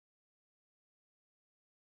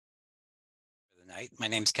Right. My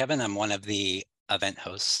name's Kevin. I'm one of the event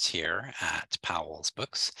hosts here at Powell's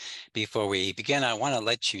Books. Before we begin, I want to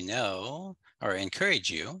let you know or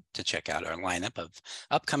encourage you to check out our lineup of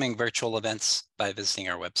upcoming virtual events by visiting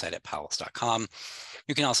our website at powells.com.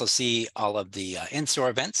 You can also see all of the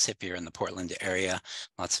in-store events if you're in the Portland area.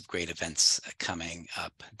 Lots of great events coming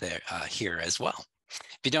up there here as well.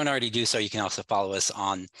 If you don't already do so, you can also follow us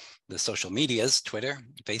on the social medias, Twitter,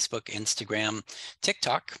 Facebook, Instagram,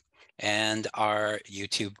 TikTok, and our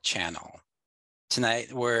YouTube channel.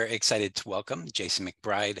 Tonight, we're excited to welcome Jason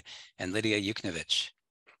McBride and Lidia Yuknavitch.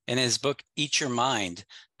 In his book, Eat Your Mind,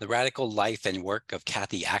 The Radical Life and Work of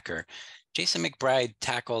Kathy Acker, Jason McBride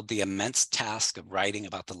tackled the immense task of writing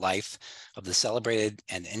about the life of the celebrated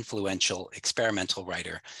and influential experimental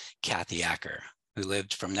writer, Kathy Acker, who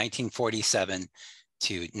lived from 1947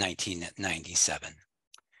 to 1997.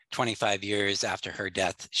 25 years after her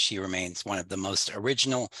death, she remains one of the most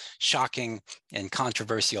original, shocking, and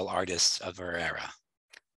controversial artists of her era.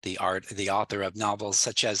 The author of novels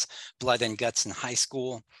such as Blood and Guts in High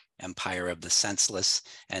School, Empire of the Senseless,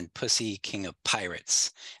 and Pussy, King of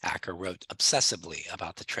Pirates, Acker wrote obsessively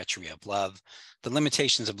about the treachery of love, the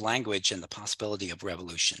limitations of language, and the possibility of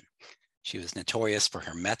revolution. She was notorious for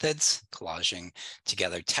her methods, collaging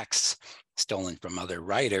together texts stolen from other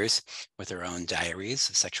writers with her own diaries,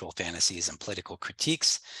 sexual fantasies, and political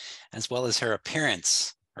critiques, as well as her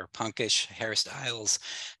appearance. Her punkish hairstyles,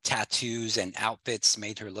 tattoos, and outfits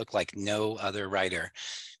made her look like no other writer.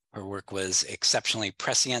 Her work was exceptionally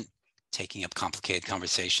prescient, taking up complicated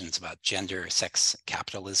conversations about gender, sex,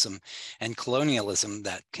 capitalism, and colonialism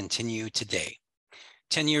that continue today.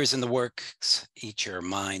 10 years in the works, Eat Your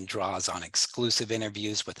Mind draws on exclusive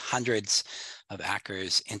interviews with hundreds of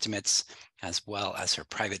Acker's intimates, as well as her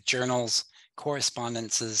private journals,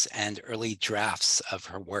 correspondences, and early drafts of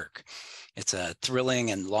her work. It's a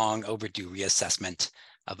thrilling and long overdue reassessment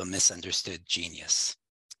of a misunderstood genius.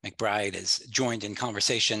 McBride is joined in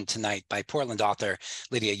conversation tonight by Portland author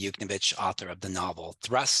Lidia Yuknavitch, author of the novel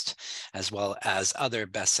Thrust, as well as other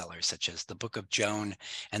bestsellers such as The Book of Joan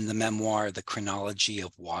and the memoir The Chronology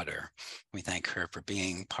of Water. We thank her for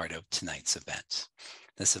being part of tonight's event.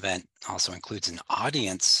 This event also includes an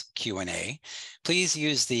audience Q&A. Please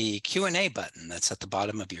use the Q&A button that's at the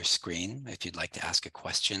bottom of your screen if you'd like to ask a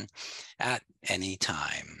question at any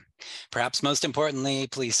time. Perhaps most importantly,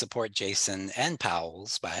 please support Jason and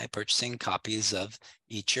Powell's by purchasing copies of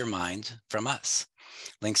Eat Your Mind from us.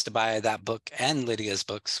 Links to buy that book and Lydia's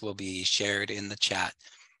books will be shared in the chat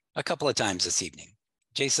a couple of times this evening.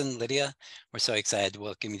 Jason, Lidia, we're so excited to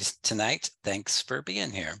welcome you tonight. Thanks for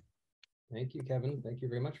being here. Thank you, Kevin. Thank you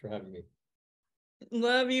very much for having me.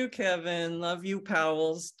 Love you, Kevin. Love you,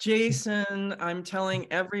 Powell's. Jason, I'm telling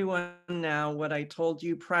everyone now what I told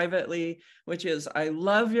you privately, which is I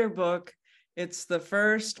love your book. It's the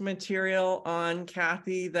first material on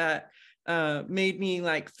Kathy that made me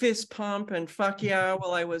like fist pump and fuck yeah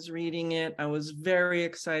while I was reading it. I was very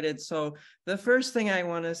excited. So the first thing I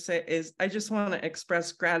want to say is I just want to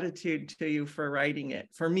express gratitude to you for writing it,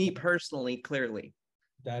 for me personally, clearly.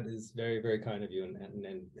 That is very, very kind of you, and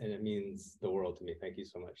it means the world to me. Thank you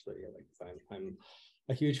so much, Lydia. Like, I'm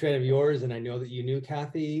a huge fan of yours, and I know that you knew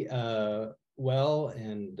Kathy well,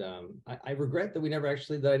 and I regret that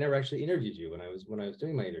I never actually interviewed you when I was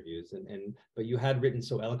doing my interviews, but you had written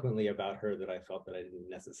so eloquently about her that I felt that I didn't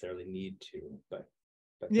necessarily need to. But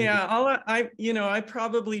yeah, I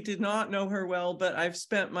probably did not know her well, but I've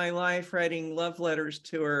spent my life writing love letters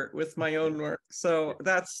to her with my own work. So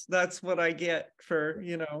that's what I get for,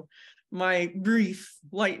 my brief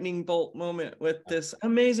lightning bolt moment with this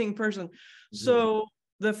amazing person. So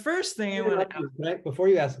the first thing I want to ask, before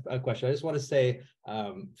you ask a question, I just want to say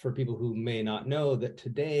for people who may not know that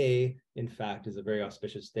today, in fact, is a very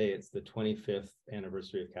auspicious day. It's the 25th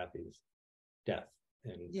anniversary of Kathy's death.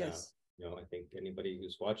 And yes. I think anybody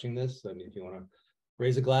who's watching this, I mean, if you want to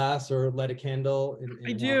raise a glass or light a candle,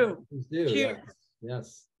 I do. Please do. Cheers.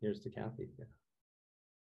 Yes. Here's to Kathy. Yeah.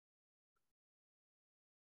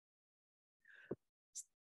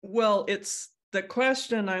 Well, it's the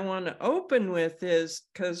question I want to open with is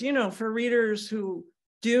because, for readers who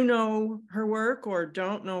do know her work or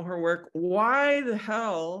don't know her work, why the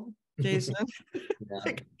hell, Jason,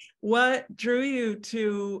 like, what drew you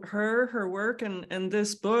to her work and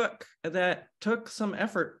this book that took some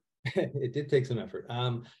effort? It did take some effort.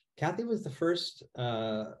 Kathy was the first,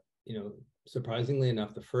 surprisingly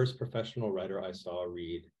enough, the first professional writer I saw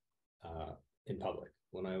read in public.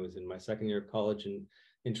 When I was in my second year of college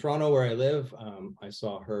in Toronto, where I live, I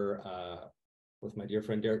saw her with my dear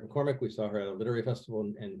friend Derek McCormick. We saw her at a literary festival,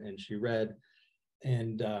 and she read.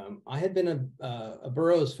 And I had been a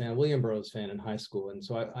Burroughs fan, William Burroughs fan in high school, and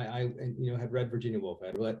so I had read Virginia Woolf, I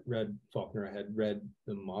had read Faulkner, I had read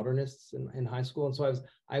the modernists in high school, and so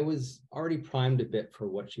I was already primed a bit for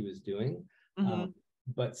what she was doing.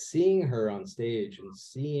 But seeing her on stage and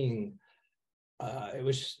seeing it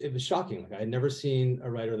was shocking. Like I had never seen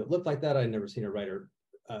a writer that looked like that. I had never seen a writer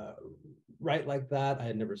write like that. I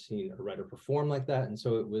had never seen a writer perform like that, and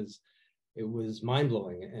so it was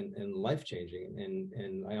mind-blowing and life-changing,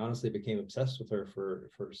 and I honestly became obsessed with her for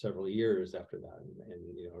several years after that, and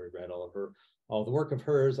I read all the work of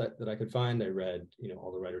hers that I could find. I read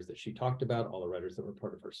all the writers that she talked about, all the writers that were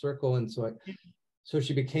part of her circle, and so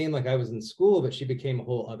she became, like, I was in school, but she became a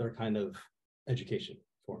whole other kind of education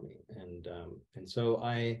for me, and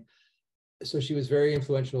so she was very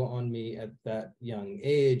influential on me at that young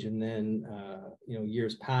age. And then,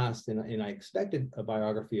 years passed, and I expected a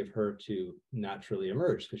biography of her to naturally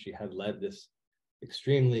emerge because she had led this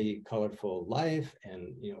extremely colorful life,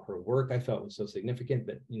 and her work I felt was so significant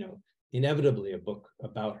that inevitably a book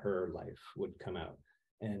about her life would come out,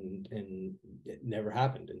 and it never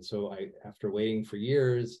happened. And so after waiting for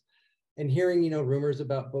years and hearing rumors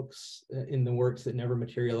about books in the works that never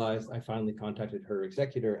materialized, I finally contacted her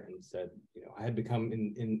executor and said, I had become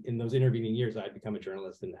in those intervening years, I had become a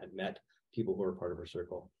journalist and had met people who were part of her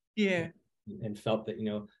circle. Yeah. And felt that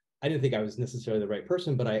I didn't think I was necessarily the right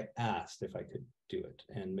person, but I asked if I could do it.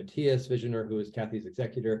 And Matthias Visioner, who is Kathy's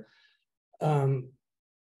executor,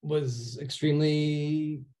 was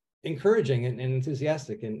extremely encouraging and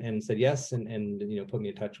enthusiastic, and said yes, and put me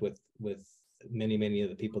in touch with many of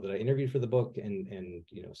the people that I interviewed for the book, and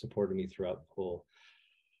supported me throughout the whole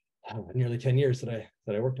nearly 10 years that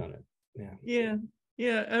I worked on it. Yeah.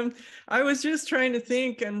 I was just trying to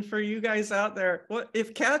think, and for you guys out there, what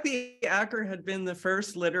if Kathy Acker had been the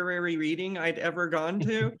first literary reading I'd ever gone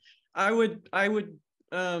to? I would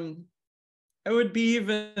be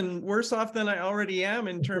even worse off than I already am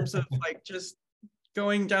in terms of like just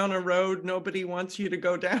going down a road nobody wants you to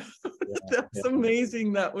go down. That's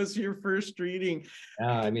amazing. That was your first reading.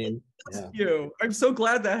 I'm so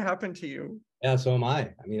glad that happened to you. Yeah, so am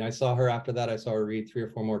I. I saw her after that. I saw her read 3 or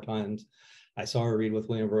 4 more times. I saw her read with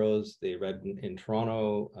William Burroughs. They read in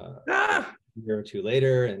Toronto a year or 2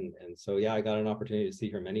 later, and so I got an opportunity to see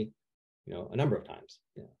her a number of times.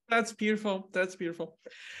 Yeah. That's beautiful. That's beautiful.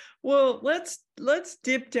 Well, let's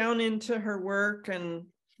dip down into her work and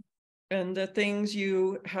the things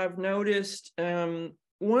you have noticed.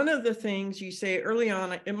 One of the things you say early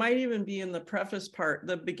on, it might even be in the preface part,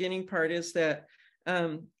 the beginning part, is that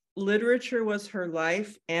literature was her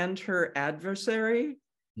life and her adversary.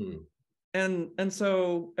 And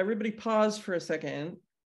so everybody pause for a second,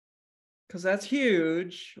 because that's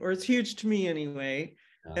huge, or it's huge to me anyway.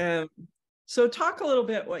 So talk a little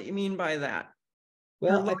bit what you mean by that.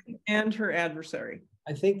 Well, her life and her adversary.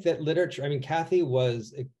 I think that literature, Kathy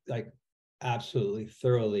was like absolutely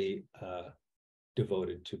thoroughly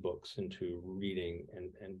devoted to books and to reading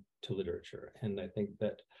and to literature. And I think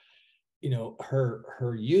that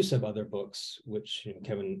her use of other books, which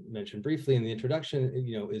Kevin mentioned briefly in the introduction,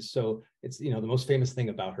 is it's the most famous thing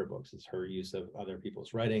about her books is her use of other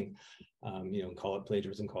people's writing. Call it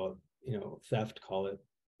plagiarism, call it theft, call it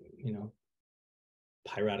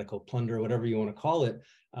piratical plunder, whatever you want to call it.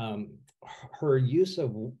 Her use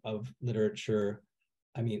of literature,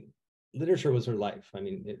 literature was her life.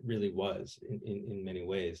 It really was in many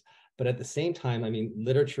ways. But at the same time,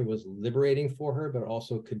 literature was liberating for her, but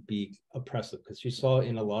also could be oppressive, because she saw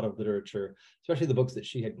in a lot of literature, especially the books that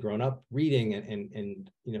she had grown up reading and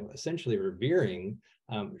essentially revering,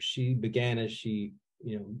 she began, as she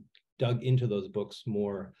dug into those books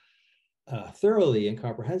more thoroughly and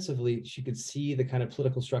comprehensively, she could see the kind of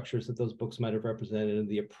political structures that those books might have represented, and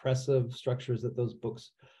the oppressive structures that those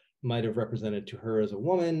books might have represented to her as a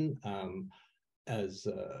woman, as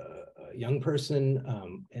a young person.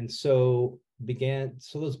 And so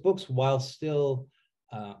those books, while still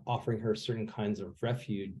offering her certain kinds of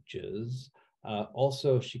refuges,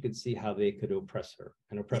 also she could see how they could oppress her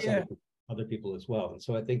and oppress other people as well. And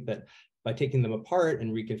so I think that by taking them apart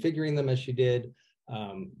and reconfiguring them as she did,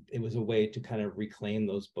 it was a way to kind of reclaim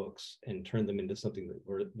those books and turn them into something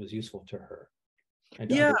that was useful to her. I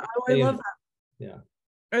love that. Yeah.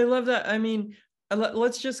 I love that.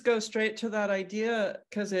 Let's just go straight to that idea,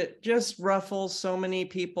 because it just ruffles so many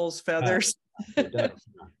people's feathers. It does.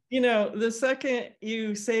 The second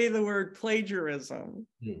you say the word plagiarism,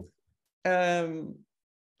 and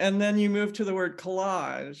then you move to the word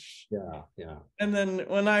collage. Yeah. And then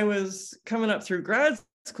when I was coming up through grad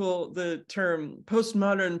school, the term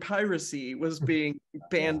postmodern piracy was being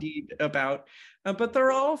bandied about, but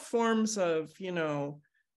they're all forms of,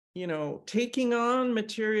 taking on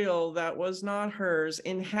material that was not hers,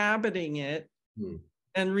 inhabiting it,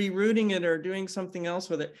 and rerouting it or doing something else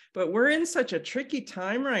with it. But we're in such a tricky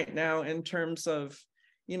time right now in terms of,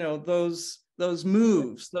 those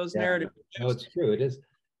moves, those narrative moves. No, it's true. It is.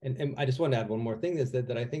 And I just want to add one more thing is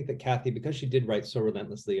that I think that Kathy, because she did write so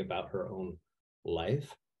relentlessly about her own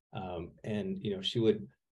life, and she would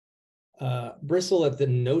bristle at the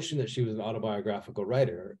notion that she was an autobiographical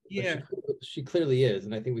writer. Yeah. But she clearly is,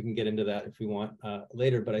 and I think we can get into that if we want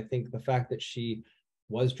later. But I think the fact that she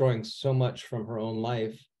was drawing so much from her own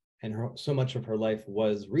life, and so much of her life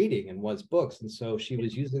was reading and was books, and so she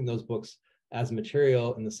was using those books as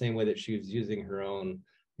material in the same way that she was using her own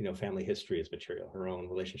family history as material, her own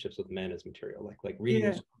relationships with men as material, like reading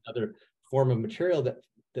was another form of material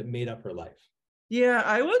that made up her life. Yeah,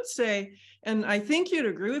 I would say, and I think you'd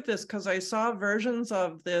agree with this because I saw versions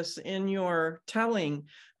of this in your telling,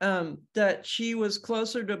 that she was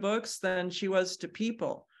closer to books than she was to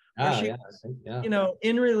people.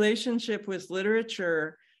 In relationship with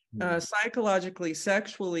literature, psychologically,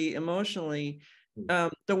 sexually, emotionally,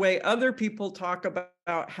 the way other people talk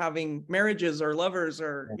about having marriages or lovers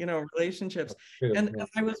or relationships. And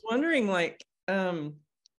I was wondering,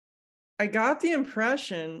 I got the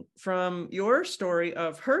impression from your story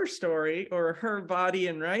of her story or her body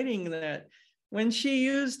and writing that when she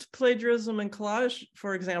used plagiarism and collage,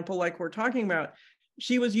 for example, like we're talking about,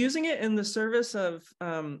 she was using it in the service of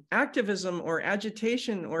activism or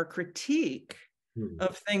agitation or critique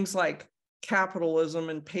of things like capitalism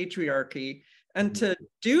and patriarchy. And to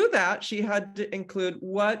do that, she had to include,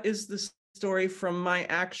 what is the story from my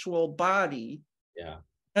actual body? Yeah.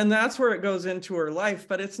 And that's where it goes into her life,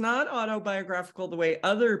 but it's not autobiographical the way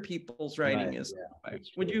other people's writing is. Yeah,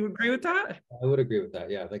 would you agree with that? I would agree with that.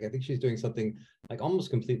 Yeah. I think she's doing something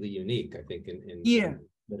almost completely unique, I think, in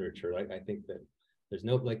literature. I think that there's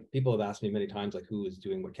no, people have asked me many times, who is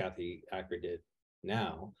doing what Kathy Acker did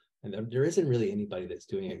now. And there isn't really anybody that's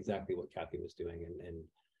doing exactly what Kathy was doing and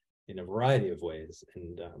in a variety of ways.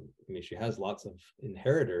 And she has lots of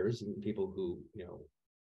inheritors and people who,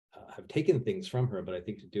 have taken things from her, but I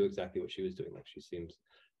think to do exactly what she was doing, she seems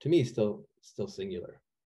to me still singular.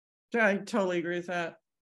 Yeah, I totally agree with that.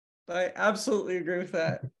 I absolutely agree with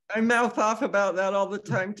that. I mouth off about that all the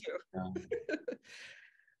time too.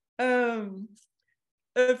 Yeah.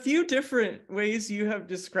 A few different ways you have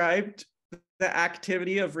described the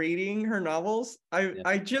activity of reading her novels.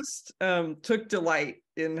 I just took delight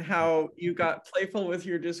in how you got playful with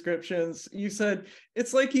your descriptions. You said,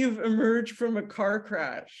 it's like you've emerged from a car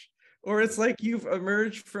crash, or it's like you've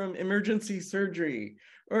emerged from emergency surgery,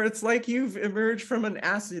 or it's like you've emerged from an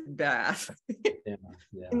acid bath.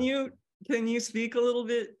 Can you speak a little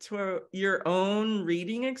bit to your own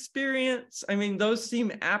reading experience? Those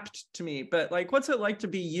seem apt to me, but what's it like to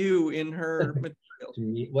be you in her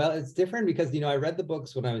material? Well, it's different because, I read the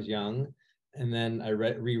books when I was young, and then I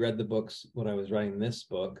reread the books when I was writing this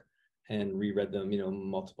book and reread them,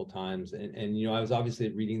 multiple times. And I was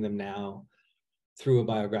obviously reading them now through a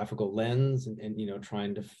biographical lens and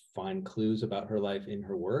trying to find clues about her life in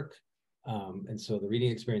her work. And so the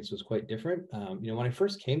reading experience was quite different. When I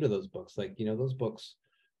first came to those books, those books,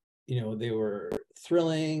 they were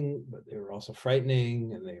thrilling, but they were also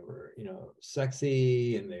frightening, and they were,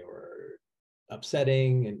 sexy, and they were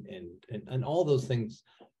upsetting and all those things.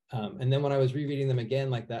 And then when I was rereading them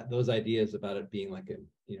again, those ideas about it being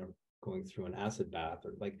going through an acid bath,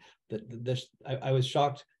 or I was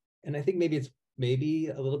shocked. And I think maybe it's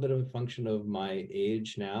a little bit of a function of my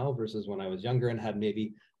age now versus when I was younger and had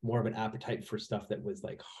maybe more of an appetite for stuff that was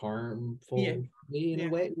harmful to me in a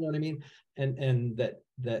way, you know what I mean? And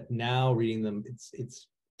that now reading them, it's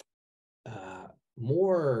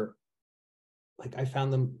more I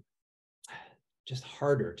found them just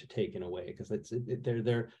harder to take in a way, because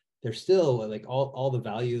they're still all the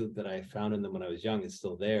value that I found in them when I was young is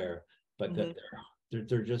still there, but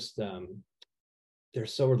they're just they're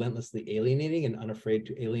so relentlessly alienating and unafraid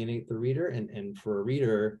to alienate the reader. And for a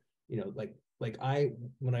reader,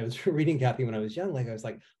 when I was reading Kathy when I was young, I was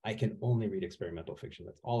I can only read experimental fiction.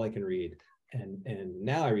 That's all I can read. And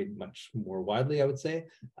now I read much more widely, I would say.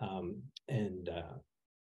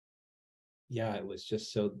 It was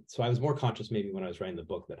just so I was more conscious maybe when I was writing the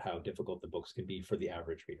book that how difficult the books can be for the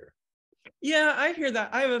average reader. Yeah, I hear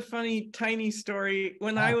that. I have a funny, tiny story.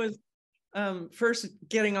 When I was first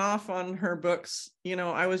getting off on her books,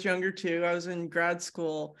 I was younger too. I was in grad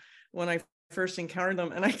school when I first encountered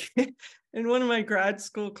them. And in one of my grad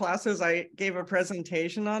school classes, I gave a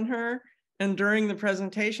presentation on her. and during the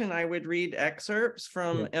presentation, I would read excerpts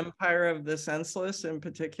from Empire of the Senseless in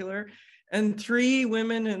particular. And 3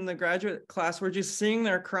 women in the graduate class were just sitting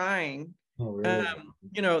there crying. Oh, really?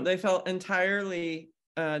 You know, they felt entirely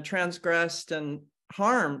transgressed and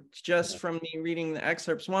harmed just from me reading the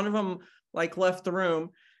excerpts. One of them like left the room.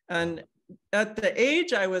 And at the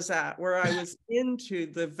age I was at, where I was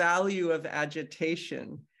into the value of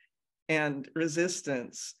agitation and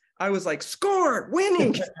resistance, I was like, score,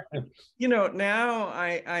 winning. You know, now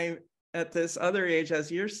I at this other age,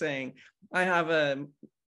 as you're saying, I have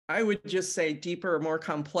I would just say deeper, more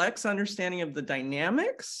complex understanding of the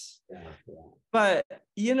dynamics. But,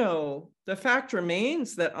 you know, the fact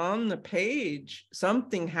remains that on the page,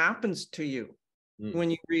 something happens to you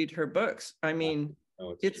when you read her books. I mean,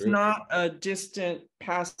 it's not a distant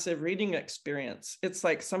passive reading experience. It's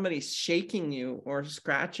like somebody's shaking you or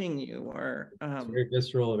scratching you, or it's very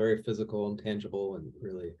visceral, very physical and tangible, and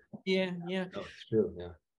really. Yeah. No, it's true.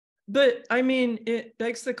 Yeah. But I mean, it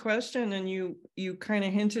begs the question, and you kind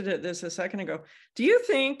of hinted at this a second ago. Do you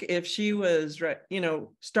think if she was, you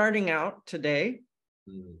know, starting out today,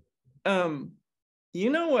 you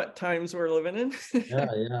know what times we're living in?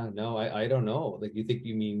 yeah. No, I don't know. Like,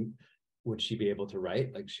 you mean, would she be able to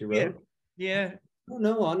write like she wrote? Yeah. I don't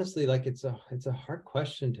know, honestly. Like, it's a hard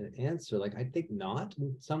question to answer. Like, I think not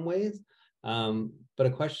in some ways. But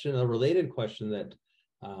a related question that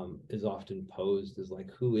is often posed is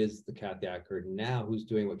like, who is the Kathy Acker now? Who's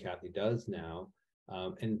doing what Kathy does now?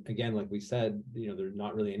 And again, like we said, you know, there's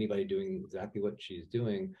not really anybody doing exactly what she's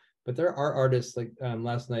doing. But there are artists, like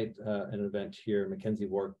last night, an event here, Mackenzie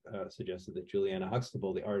Wark suggested that Juliana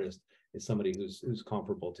Huxtable, the artist, is somebody who's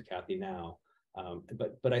comparable to Kathy now.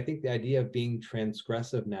 But I think the idea of being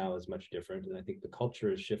transgressive now is much different. And I think the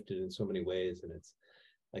culture has shifted in so many ways. And it's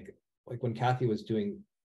like when Kathy was doing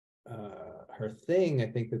her thing,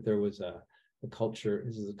 I think that there was the culture,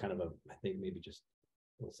 this is kind of I think maybe just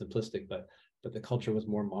a little simplistic, but the culture was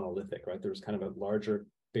more monolithic, right? There was kind of a larger,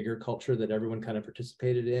 bigger culture that everyone kind of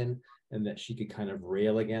participated in and that she could kind of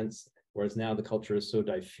rail against. Whereas now the culture is so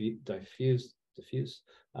diffuse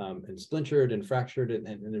and splintered and fractured,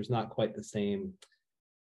 and there's not quite the same.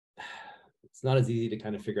 It's not as easy to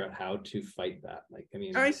kind of figure out how to fight that. Like, I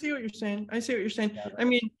mean, I see what you're saying. Yeah, I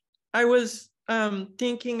mean, I was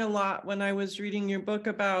thinking a lot when I was reading your book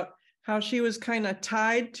about how she was kind of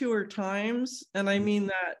tied to her times, and I mean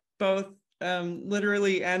that both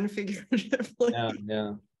literally and figuratively.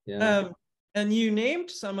 Yeah. And you named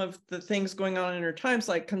some of the things going on in her times,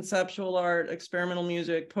 like conceptual art, experimental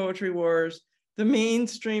music, poetry wars, the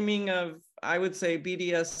mainstreaming of, I would say,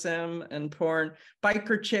 BDSM and porn,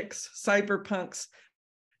 biker chicks, cyberpunks.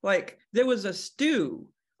 Like, there was a stew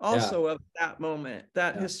also of that moment,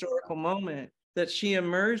 that historical moment that she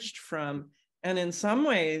emerged from. And in some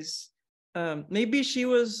ways, maybe she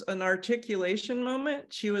was an articulation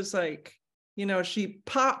moment. She was like, you know, she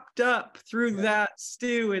popped up through that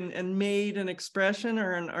stew and made an expression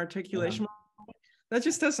or an articulation. That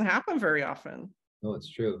just doesn't happen very often. No,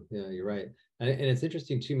 it's true. Yeah, you're right. And it's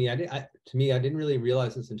interesting to me. I didn't really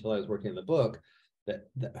realize this until I was working on the book, that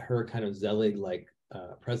her kind of Zelig like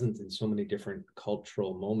presence in so many different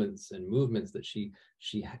cultural moments and movements that she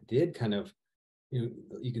did kind of,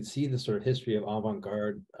 you could see the sort of history of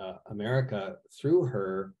avant-garde America through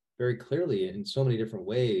her very clearly in so many different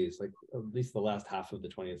ways, like at least the last half of the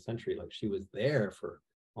 20th century. Like, she was there for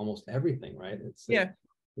almost everything, right?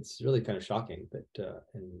 It's really kind of shocking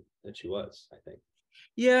that she was, I think.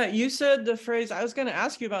 Yeah, you said the phrase, I was going to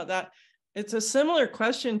ask you about that. It's a similar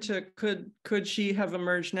question to could she have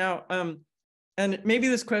emerged now? And maybe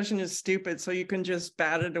this question is stupid, so you can just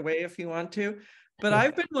bat it away if you want to. But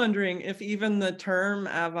I've been wondering if even the term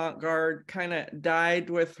avant-garde kind of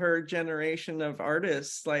died with her generation of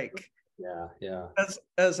artists, like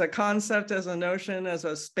as a concept, as a notion, as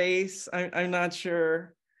a space. I'm not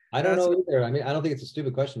sure. I don't know either. I mean, I don't think it's a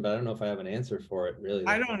stupid question, but I don't know if I have an answer for it, really.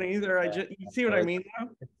 I don't either. You see what I mean now?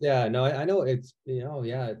 Yeah, no, I know it's,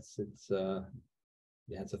 it's a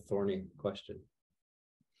thorny question.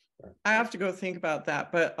 I have to go think about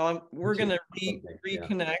that, but we're going to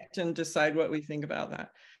reconnect and decide what we think about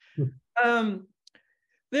that.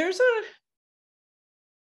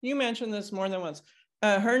 You mentioned this more than once.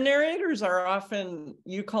 Her narrators are often,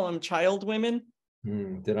 you call them child women.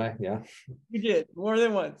 Did I? Yeah. You did, more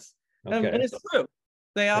than once. Okay. And it's true.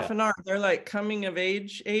 They often are. They're like coming of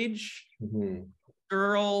age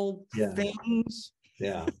girl things.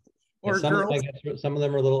 Yeah. Or some, girls. I guess some of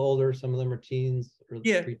them are a little older, some of them are teens.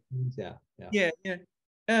 Pre-teens. Yeah. Do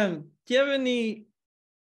you have any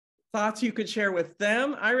thoughts you could share with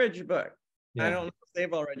them? I read your book. I don't know if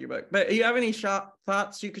they've all read your book, but do you have any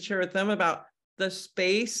thoughts you could share with them about the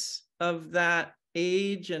space of that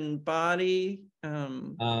age and body?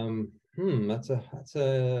 That's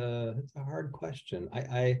a hard question.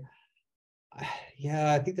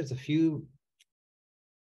 Yeah, I think there's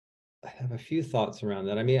I have a few thoughts around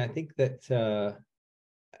that. I mean, I think that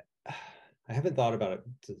I haven't thought about it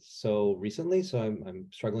so recently, so I'm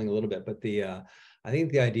struggling a little bit. But I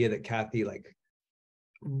think the idea that Kathy, like,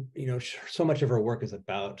 you know, so much of her work is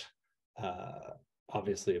about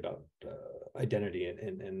obviously about identity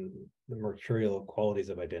and the mercurial qualities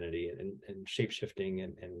of identity and shape-shifting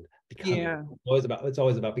and becoming. Yeah. It's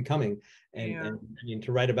always about becoming. And I mean,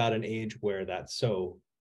 to write about an age where that's so,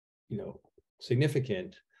 you know,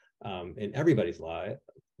 significant in everybody's life,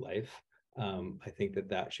 I think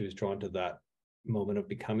that she was drawn to that moment of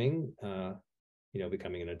becoming, you know,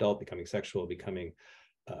 becoming an adult, becoming sexual, becoming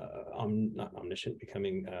not omniscient,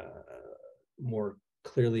 becoming more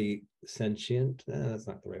clearly sentient. That's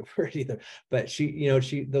not the right word either. But she, you know,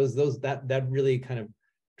 that really kind of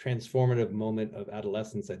transformative moment of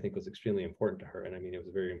adolescence, I think, was extremely important to her. And I mean, it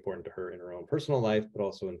was very important to her in her own personal life, but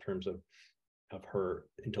also in terms of her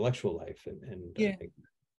intellectual life. And I think,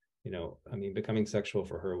 you know, I mean, becoming sexual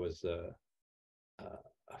for her was a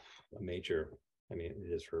major, I mean,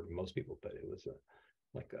 it is for most people, but it was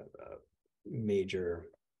like a major,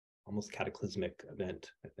 almost cataclysmic event,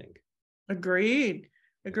 I think. Agreed.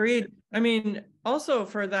 I mean, also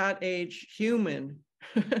for that age, human.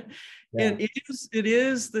 It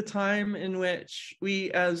is the time in which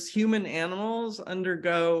we as human animals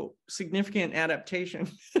undergo significant adaptation.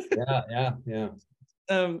 Yeah.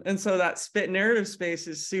 And so that narrative space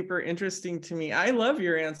is super interesting to me. I love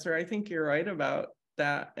your answer. I think you're right about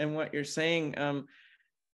that and what you're saying.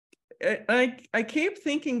 I keep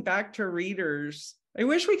thinking back to readers. I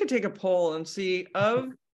wish we could take a poll and see of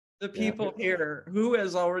the people here who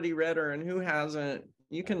has already read her and who hasn't.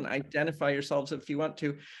 You can identify yourselves if you want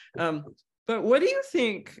to. But what do you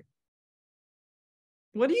think?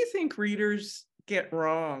 What do you think readers get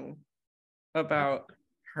wrong about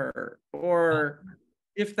her? Or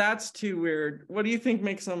if that's too weird, what do you think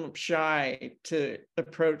makes them shy to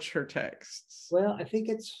approach her texts? Well, I think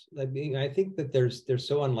I think that they're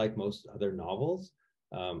so unlike most other novels.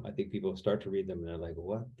 I think people start to read them and they're like,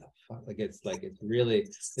 what the fuck? Like, it's really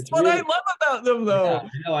what I love about them, though. Yeah,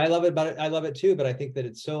 I know, I love it about it. I love it too, but I think that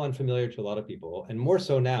it's so unfamiliar to a lot of people, and more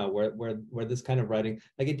so now where this kind of writing,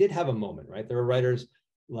 like, it did have a moment, right? There were writers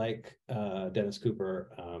like Dennis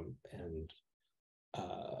Cooper and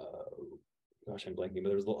gosh, I'm blanking, but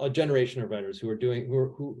there was a generation of writers who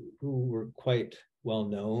were quite well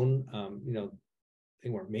known. You know, they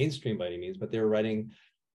weren't mainstream by any means, but they were writing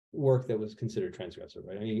work that was considered transgressive,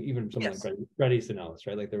 right? I mean, even someone like Bret Easton Ellis,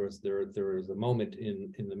 right? Like there was a moment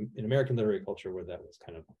in American literary culture where that was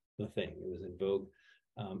kind of the thing. It was in vogue,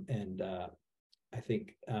 and I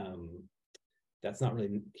think that's not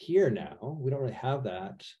really here now. We don't really have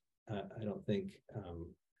that. I don't think.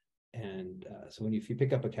 So if you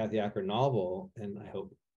pick up a Kathy Acker novel, and I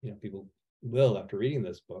hope, you know, people will, after reading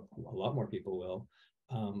this book, a lot more people will,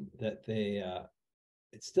 that they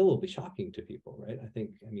it still will be shocking to people, right? I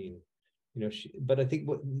think, I mean, you know, but I think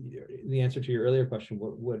what the answer to your earlier question,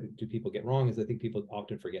 what do people get wrong, is I think people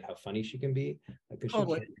often forget how funny she can be, because she can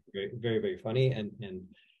be very, very, very funny, and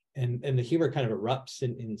the humor kind of erupts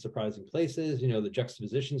in surprising places. You know, the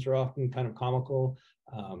juxtapositions are often kind of comical,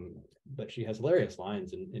 but she has hilarious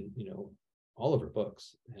lines in you know, all of her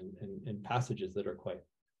books, and passages that are quite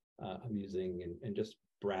amusing and just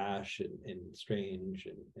brash and strange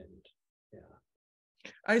and yeah.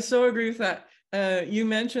 I so agree with that. You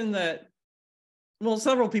mentioned that, well,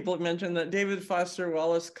 several people have mentioned that David Foster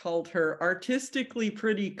Wallace called her artistically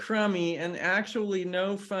pretty crummy and actually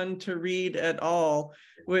no fun to read at all,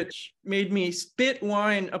 which made me spit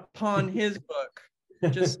wine upon his book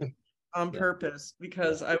just on purpose,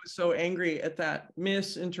 because I was so angry at that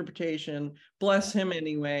misinterpretation. Bless him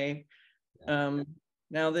anyway.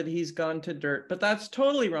 Now that he's gone to dirt, but that's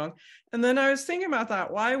totally wrong. And then I was thinking about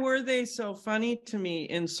that. Why were they so funny to me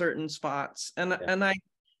in certain spots? And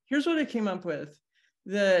here's what I came up with.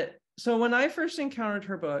 So when I first encountered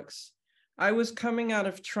her books, I was coming out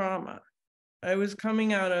of trauma. I was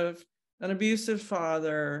coming out of an abusive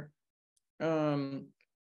father,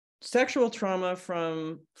 sexual trauma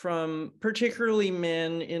from particularly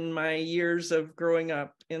men in my years of growing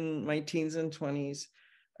up in my teens and 20s.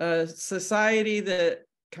 A society that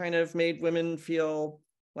kind of made women feel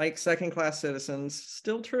like second-class citizens,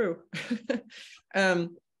 still true. And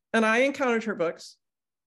I encountered her books,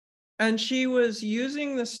 and she was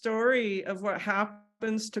using the story of what happened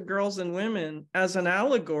happens to girls and women as an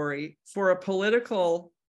allegory for a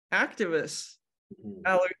political activist,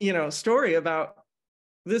 story about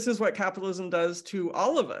this is what capitalism does to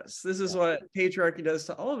all of us. This is what patriarchy does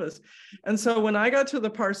to all of us. And so when I got to the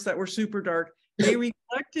parts that were super dark, they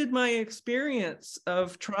reflected my experience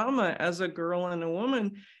of trauma as a girl and a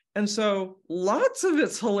woman. And so lots of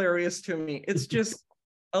it's hilarious to me. It's just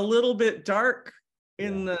a little bit dark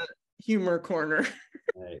in the humor corner.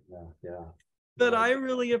 Right. Yeah. But I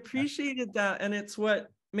really appreciated that. And it's what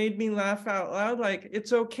made me laugh out loud. Like,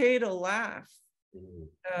 it's okay to laugh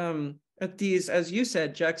at these, as you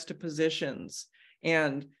said, juxtapositions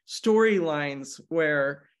and storylines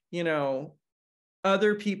where,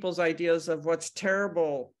 other people's ideas of what's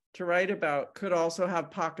terrible to write about could also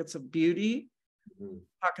have pockets of beauty,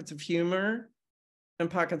 pockets of humor, and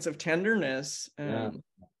pockets of tenderness. No,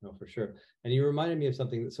 for sure. And you reminded me of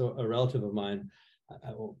something. So a relative of mine,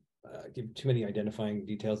 I won't give too many identifying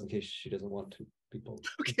details in case she doesn't want to people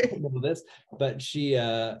know this, but she,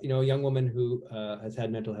 a young woman who has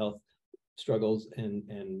had mental health struggles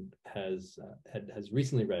and has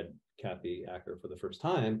recently read Kathy Acker for the first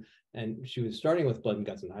time, and she was starting with Blood and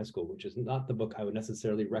Guts in high school, which is not the book I would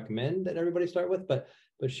necessarily recommend that everybody start with, but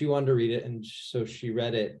she wanted to read it, and so she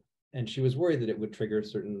read it, and she was worried that it would trigger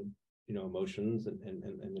certain emotions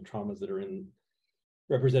and the traumas that are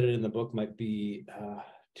represented in the book might be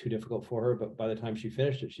too difficult for her. But by the time she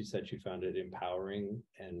finished it, she said she found it empowering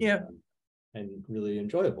and really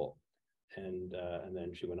enjoyable. And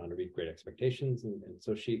then she went on to read Great Expectations, and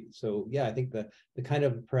so I think the kind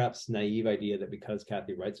of perhaps naive idea that because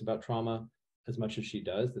Kathy writes about trauma as much as she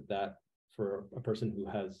does, that for a person who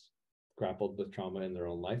has grappled with trauma in their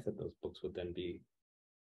own life, that those books would then be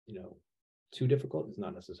too difficult is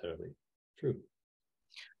not necessarily true.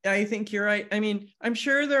 I think you're right. I mean, I'm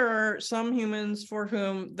sure there are some humans for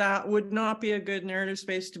whom that would not be a good narrative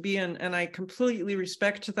space to be in, and I completely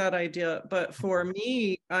respect that idea. But for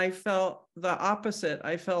me, I felt the opposite.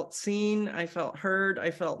 I felt seen, I felt heard,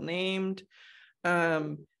 I felt named,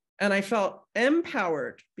 and I felt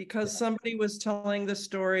empowered because somebody was telling the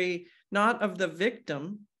story not of the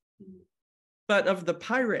victim, but of the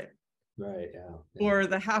pirate. Right, or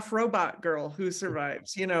the half robot girl who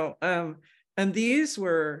survives, and these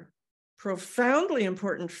were profoundly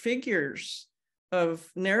important figures of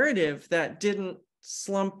narrative that didn't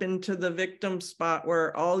slump into the victim spot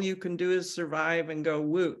where all you can do is survive and go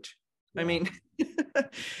woot. I mean,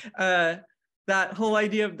 that whole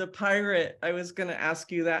idea of the pirate, I was going to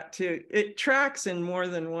ask you that too. It tracks in more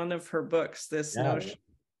than one of her books, this notion of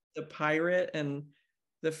the pirate and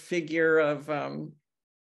the figure of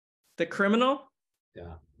the criminal.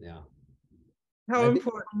 How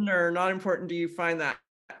important or not important do you find that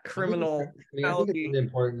criminal? I think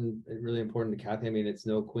it's really important to Kathy. I mean, it's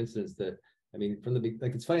no coincidence that, from the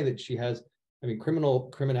it's funny that she has,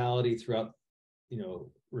 criminality throughout,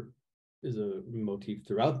 is a motif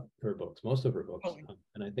throughout her books, most of her books.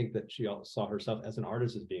 And I think that she also saw herself as an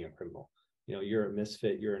artist as being a criminal. You're a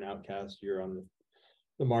misfit, you're an outcast, you're on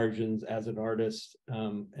the margins as an artist.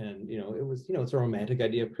 And it was, it's a romantic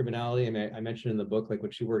idea of criminality. I mean, I mentioned in the book, like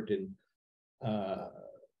when she worked in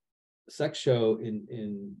sex show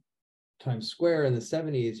in Times Square in the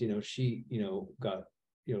 70s, she got,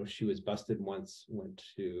 she was busted once, went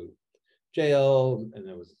to jail, and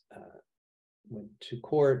then went to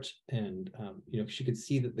court, and she could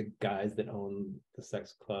see that the guys that owned the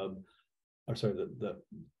sex club, or sorry,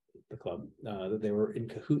 the club, that they were in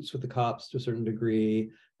cahoots with the cops to a certain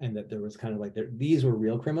degree, and that there was kind of like these were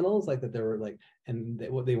real criminals, like that they were like, and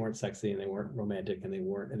they weren't sexy and they weren't romantic and they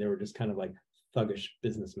were just kind of like thuggish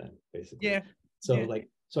businessmen, basically.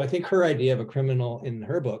 So I think her idea of a criminal in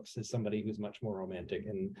her books is somebody who's much more romantic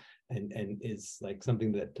and is like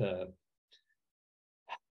something that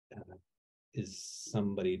is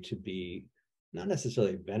somebody to be not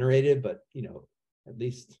necessarily venerated, but at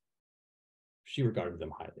least she regarded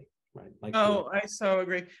them highly, right? Like, I so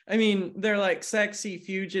agree. I mean, they're like sexy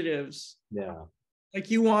fugitives. Yeah. Like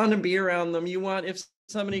you want to be around them. You want, if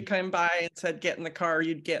somebody came by and said, get in the car,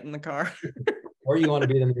 you'd get in the car. Or you want to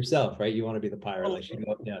be them yourself, right? You want to be the pirate. Like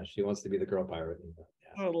she wants to be the girl pirate.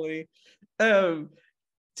 Totally. Do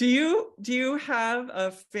you have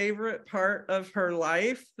a favorite part of her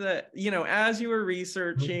life that, as you were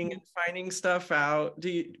researching and finding stuff out,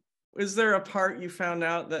 is there a part you found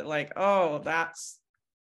out that like, oh, that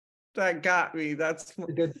got me? That's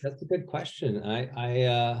a good question.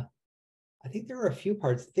 I think there were a few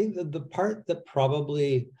parts. I think the part that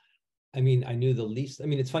probably, I knew the least.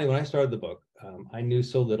 It's funny, when I started the book, I knew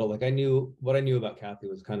so little. Like what I knew about Kathy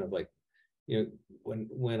was kind of like,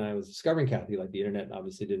 when I was discovering Kathy, like the internet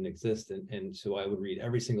obviously didn't exist, and so I would read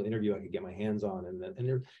every single interview I could get my hands on, and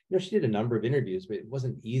there, she did a number of interviews, but it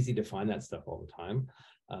wasn't easy to find that stuff all the time,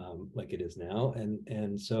 like it is now,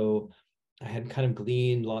 and so I had kind of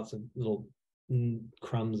gleaned lots of little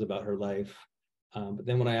crumbs about her life. But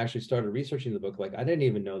then when I actually started researching the book, like I didn't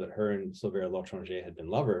even know that her and Sylvia L'Étranger had been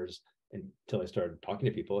lovers until I started talking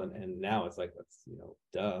to people, and now it's like, that's,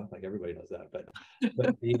 duh, like everybody knows that. But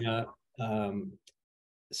the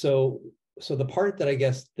so the part that I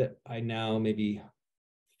guess that I now maybe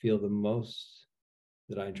feel the most,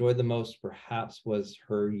 that I enjoyed the most, perhaps, was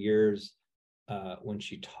her years when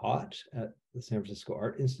she taught at the San Francisco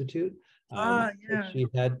Art Institute. Yeah. She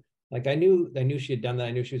had, like, I knew she had done that.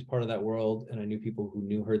 I knew she was part of that world, and I knew people who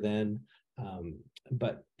knew her then.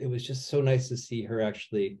 But it was just so nice to see her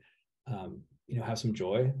actually, have some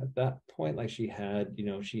joy at that point. Like she had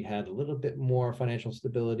a little bit more financial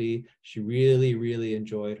stability. She really, really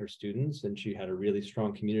enjoyed her students, and she had a really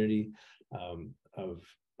strong community of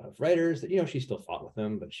writers that, she still fought with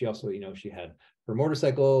them, but she also, she had her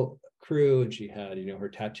motorcycle crew, and she had, her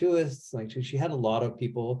tattooists. Like she had a lot of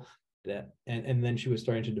people that, and then she was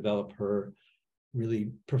starting to develop her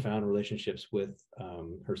really profound relationships with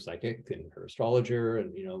her psychic and her astrologer,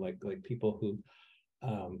 and like people who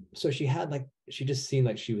so she had, like, she just seemed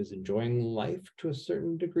like she was enjoying life to a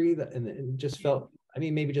certain degree, that, and it just felt, I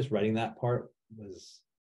mean, maybe just writing that part was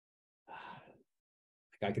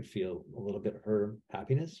like I could feel a little bit of her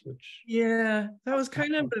happiness, which that was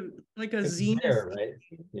kind of like a zenith, right?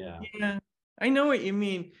 Yeah, I know what you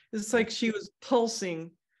mean. It's like she was pulsing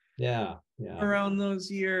around those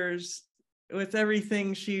years with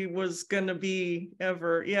everything she was gonna be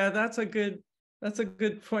ever. That's a good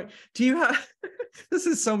point. Do you have this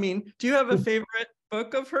is so mean, do you have a favorite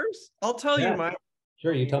book of hers? I'll tell you mine.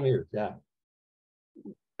 Sure, you tell me yours.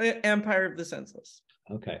 Empire of the Senseless.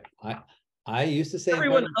 Okay. I used to say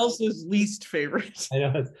everyone else's least favorite. I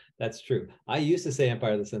know that's true. I used to say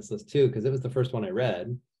Empire of the Senseless too, because it was the first one I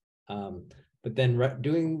read. But then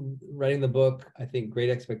writing the book, I think Great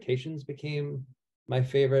Expectations became my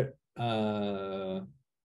favorite, only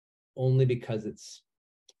because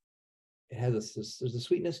there's a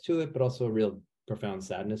sweetness to it, but also a real profound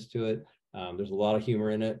sadness to it. There's a lot of humor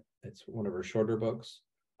in it. It's one of her shorter books.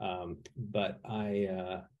 But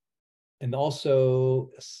and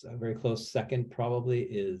also a very close second probably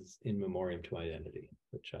is In Memoriam to Identity,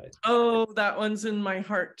 which that one's in my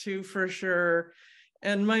heart too, for sure.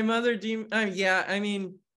 And My Mother I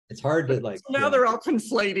mean, it's hard to like. Now they're all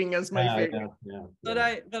conflating as my favorite. But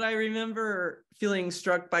I remember feeling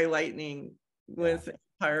struck by lightning with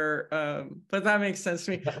Empire. But that makes sense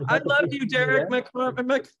to me. I love you, Derek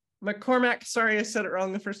McCormack. Sorry, I said it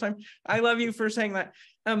wrong the first time. I love you for saying that.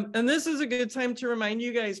 And this is a good time to remind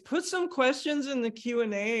you guys, put some questions in the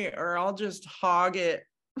Q&A, or I'll just hog it.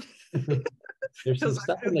 There's some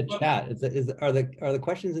stuff in the chat. Are the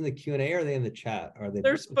questions in the Q&A, or are they in the chat?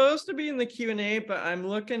 They're supposed to be in the Q&A, but I'm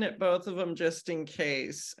looking at both of them just in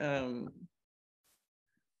case.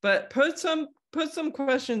 But put some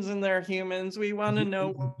questions in there, humans. We want to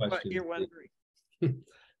know what you're wondering.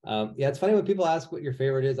 It's funny when people ask what your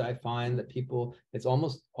favorite is. I find that it's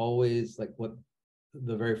almost always like what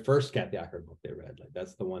the very first Kathy Acker book they read. Like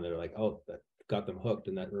that's the one that are like, oh, that got them hooked,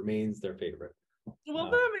 and that remains their favorite. Well,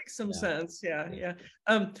 that makes some sense. Yeah.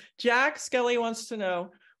 Jack Skelly wants to know,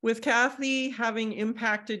 with Kathy having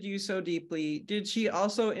impacted you so deeply, did she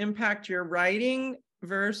also impact your writing,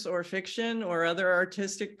 verse or fiction, or other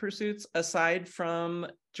artistic pursuits aside from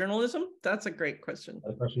journalism? That's a great question.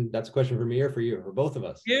 That's a question for me or for you, or both of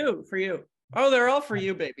us? For you. Oh, they're all for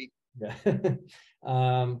you, baby. Yeah.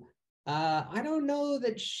 I don't know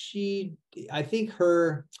that I think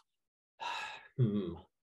her,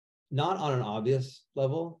 not on an obvious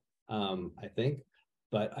level, I think,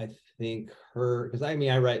 but I think her, because I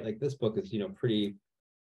write, like, this book is, pretty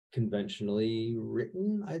conventionally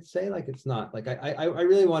written, I'd say. Like, it's not like I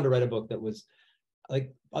really wanted to write a book that was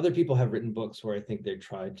like, other people have written books where I think they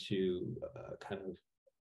tried to kind of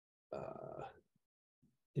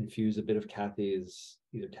infuse a bit of Kathy's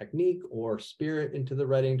either technique or spirit into the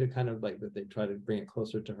writing, to kind of like that they try to bring it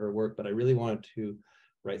closer to her work. But I really wanted to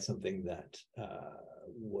write something that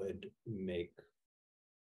would make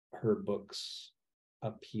her books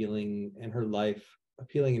appealing, and her life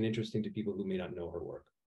appealing and interesting to people who may not know her work.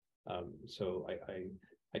 So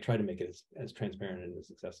I try to make it as transparent and as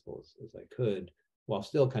accessible as I could, while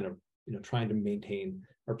still kind of trying to maintain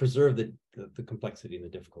or preserve the complexity and the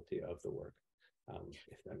difficulty of the work,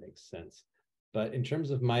 if that makes sense. But in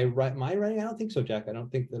terms of my writing, I don't think so, Jack. I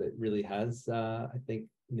don't think that it really has. I think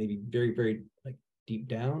maybe very, very like deep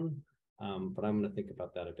down, But I'm going to think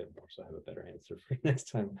about that a bit more, so I have a better answer for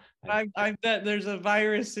next time. I bet there's a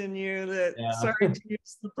virus in you that started to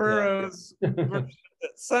use the Burroughs. Yeah.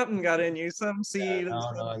 Something got in you, some seed. No,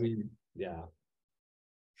 I mean, yeah.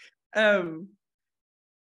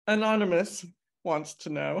 Anonymous wants to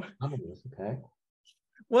know. Anonymous, okay.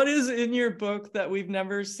 What is in your book that we've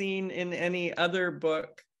never seen in any other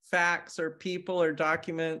book? Facts or people or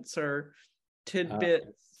documents or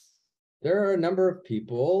tidbits? There are a number of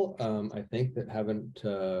people, I think, that haven't,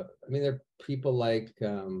 I mean, there are people like,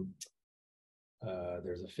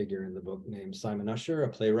 there's a figure in the book named Simon Usher, a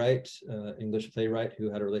playwright, English playwright,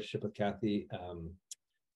 who had a relationship with Kathy,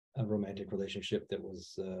 a romantic relationship that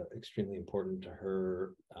was extremely important to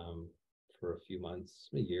her for a few months,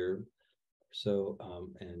 a year or so,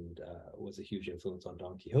 and was a huge influence on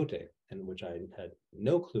Don Quixote, and which I had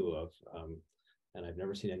no clue of. And I've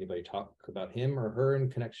never seen anybody talk about him or her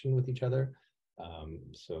in connection with each other.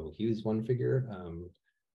 So he was one figure.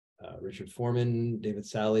 Richard Foreman, David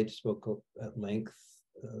Sally speak at length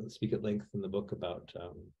in the book about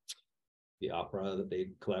the opera that they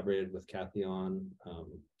collaborated with Kathy on.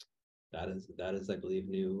 That is, I believe,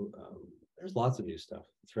 new. There's lots of new stuff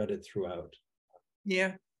threaded throughout.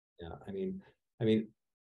 Yeah. Yeah. I mean,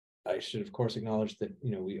 I should, of course, acknowledge that,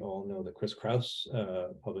 we all know that Chris Kraus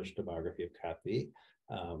published a biography of Kathy,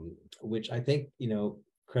 which I think,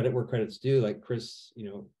 credit where credit's due. Like Chris,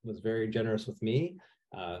 was very generous with me.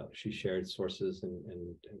 She shared sources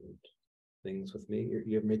and things with me.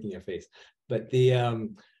 You're making a face, but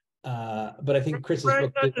but I think Chris's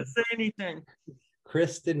book not to say anything.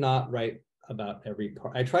 Chris did not write about every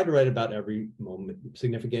part. I tried to write about every moment,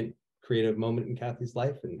 significant creative moment in Kathy's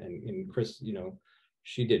life, and Chris,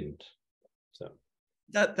 she didn't. So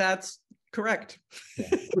that's correct. Yeah.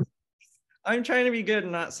 I'm trying to be good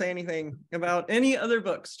and not say anything about any other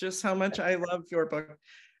books, just how much I love your book.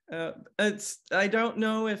 I don't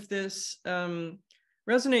know if this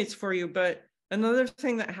resonates for you, but another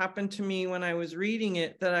thing that happened to me when I was reading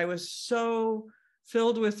it that I was so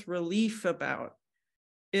filled with relief about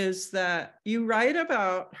is that you write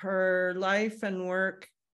about her life and work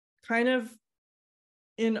kind of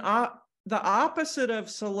in the opposite of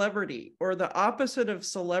celebrity, or the opposite of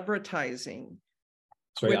celebritizing.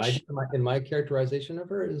 Sorry, in my characterization of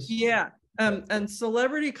her is and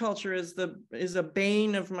celebrity culture is a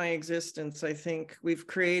bane of my existence. I think we've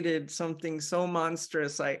created something so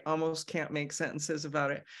monstrous I almost can't make sentences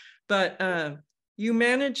about it. But you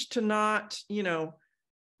managed to not,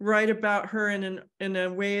 write about her in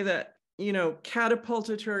a way that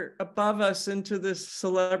catapulted her above us into this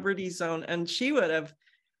celebrity zone, and she would have.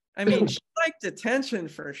 I mean, she liked attention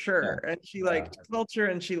for sure, and she liked culture,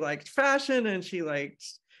 and she liked fashion, and she liked,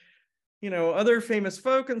 other famous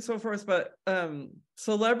folk and so forth. But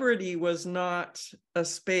celebrity was not a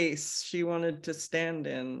space she wanted to stand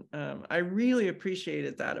in. I really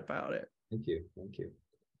appreciated that about it. Thank you.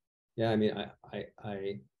 Yeah, I mean,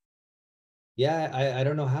 I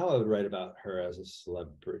don't know how I would write about her as a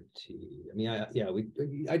celebrity. I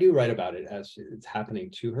mean, I do write about it as it's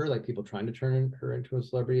happening to her, like people trying to turn her into a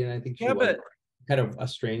celebrity. And I think she was kind of a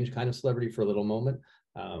strange kind of celebrity for a little moment.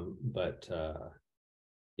 But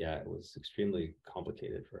it was extremely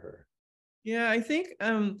complicated for her. Yeah, I think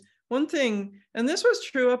one thing, and this was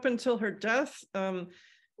true up until her death,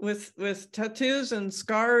 with tattoos and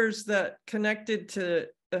scars that connected to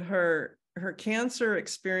her cancer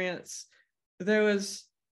experience. There was,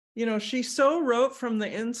 she so wrote from the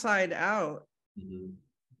inside out,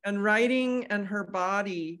 and writing and her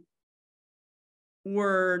body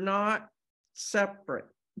were not separate.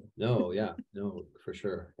 No, for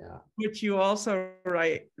sure. Yeah. Which you also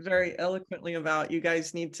write very eloquently about. You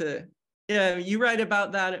guys need to, you write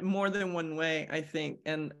about that in more than one way, I think,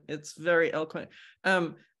 and it's very eloquent.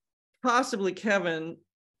 Possibly Kevin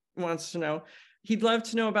wants to know, he'd love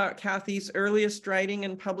to know about Kathy's earliest writing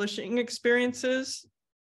and publishing experiences.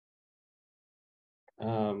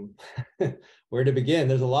 Where to begin?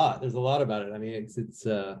 There's a lot about it. I mean, it's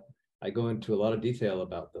I go into a lot of detail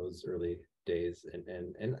about those early days,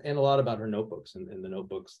 and a lot about her notebooks and the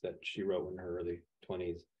notebooks that she wrote in her early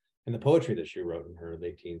 20s, and the poetry that she wrote in her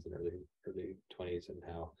late teens and early 20s, and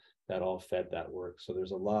how that all fed that work. So there's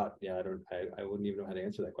a lot. Yeah, I wouldn't even know how to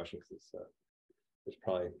answer that question, because there's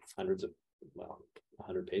probably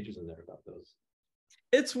 100 pages in there about those.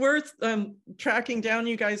 It's worth tracking down,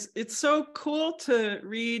 you guys. It's so cool to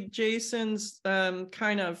read Jason's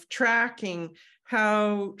kind of tracking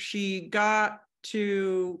how she got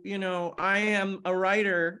to, I am a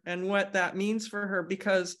writer, and what that means for her,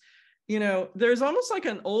 because, you know, there's almost like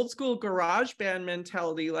an old school garage band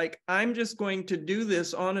mentality. Like, I'm just going to do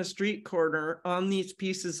this on a street corner on these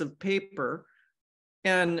pieces of paper.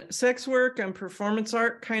 And sex work and performance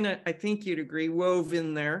art kind of, I think you'd agree, wove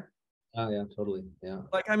in there. Oh yeah, totally. Yeah.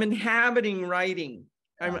 Like, I'm inhabiting writing.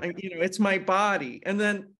 You know, it's my body. And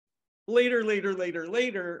then later,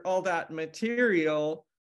 all that material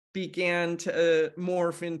began to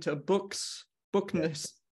morph into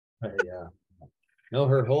bookness. Yeah. No,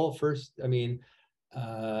 her whole first, I mean,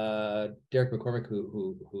 Derek McCormick,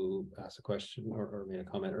 who asked a question or made a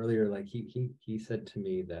comment earlier, like he said to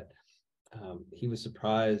me that he was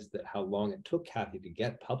surprised at how long it took Kathy to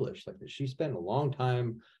get published. Like, that she spent a long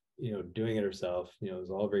time, you know, doing it herself. You know, it was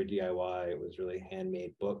all very DIY. It was really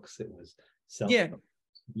handmade books. It was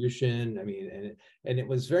self-distribution. I mean, and it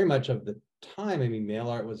was very much of the time. I mean, mail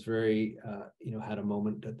art was very, you know, had a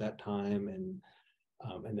moment at that time, and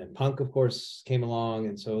then punk, of course, came along,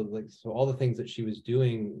 and so all the things that she was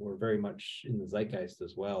doing were very much in the zeitgeist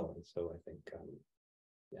as well. And so I think,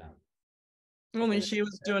 yeah. Only she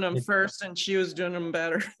was doing them first, and she was doing them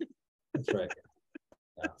better. That's right.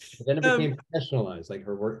 Yeah. But then it became professionalized, like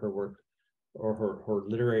her work, or her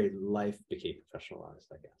literary life became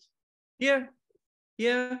professionalized, I guess.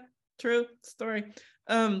 Yeah, true story.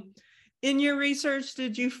 In your research,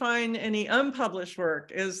 did you find any unpublished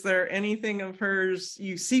work? Is there anything of hers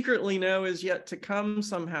you secretly know is yet to come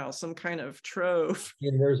somehow, some kind of trove?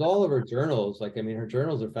 And there's all of her journals. Like, I mean, her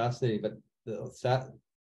journals are fascinating, but the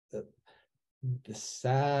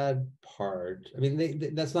sad part, I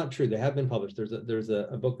mean, that's not true. They have been published. There's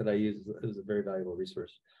a book that I use. It was a very valuable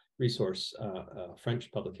resource,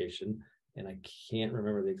 French publication, and I can't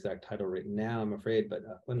remember the exact title right now, I'm afraid, but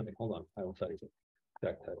hold on, I will tell you the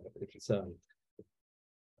exact title. It's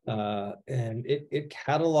and it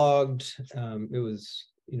cataloged, it was,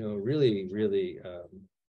 you know, really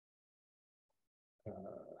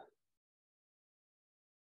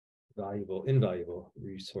invaluable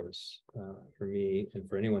resource for me and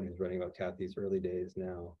for anyone who's writing about Kathy's early days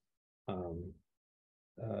now.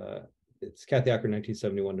 It's Kathy Acker,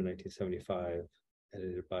 1971 to 1975,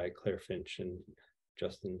 edited by Claire Finch and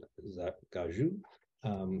Justin Gajou.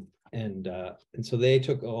 And so they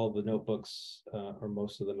took all the notebooks, or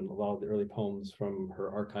most of them, and a lot of the early poems from her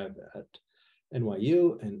archive at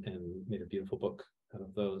NYU, and made a beautiful book out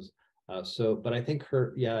of those. But I think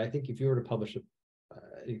I think if you were to publish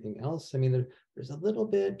anything else, I mean, there's a little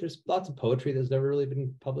bit, there's lots of poetry that's never really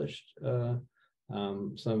been published.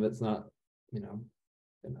 Some of it's not, you know,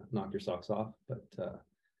 gonna knock your socks off, but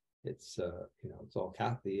it's you know, it's all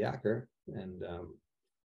Kathy Acker. And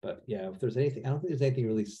but yeah, if there's anything, I don't think there's anything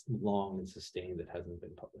really long and sustained that hasn't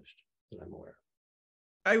been published that I'm aware of.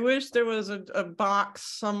 I wish there was a box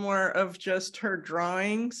somewhere of just her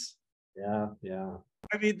drawings. Yeah.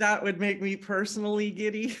 I mean, that would make me personally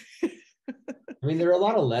giddy. I mean, there are a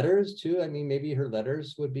lot of letters too. I mean, maybe her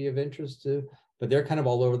letters would be of interest too, but they're kind of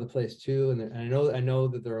all over the place too. And I know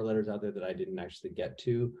that there are letters out there that I didn't actually get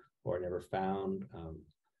to or never found,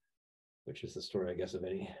 which is the story, I guess, of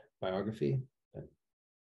any biography. But,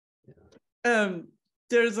 yeah.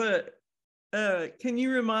 There's can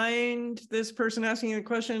you remind this person asking the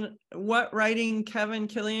question what writing Kevin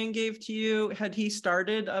Killian gave to you? Had he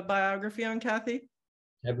started a biography on Kathy?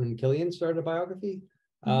 Kevin Killian started a biography?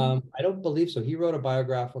 I don't believe so. He wrote a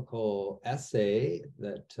biographical essay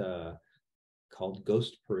that called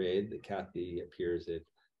Ghost Parade that Kathy appears in,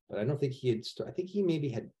 but I don't think he had. I think he maybe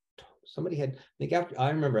had. Somebody had. I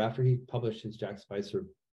remember after he published his Jack Spicer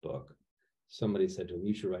book, somebody said to him,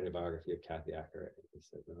 "You should write a biography of Kathy Acker." And he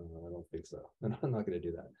said, "No, I don't think so. I'm not going to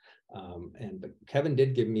do that." But Kevin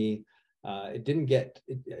did give me. It didn't get.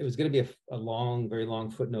 It was going to be a long, very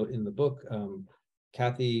long footnote in the book.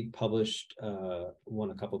 Kathy published,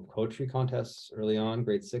 won a couple of poetry contests early on,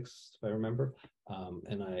 grade 6, if I remember.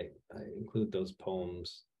 And I include those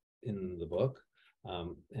poems in the book.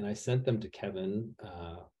 And I sent them to Kevin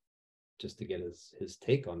just to get his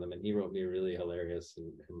take on them. And he wrote me a really hilarious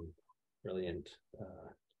and brilliant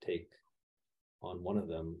take on one of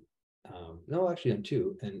them. No, actually on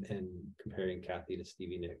two, and comparing Kathy to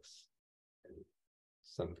Stevie Nicks in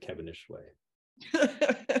some Kevinish way.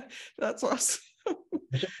 That's awesome.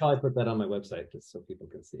 I should probably put that on my website just so people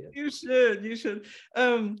can see it. You should.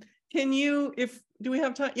 Can you, do we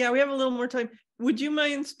have time? Yeah, we have a little more time. Would you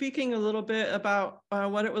mind speaking a little bit about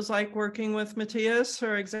what it was like working with Matthias,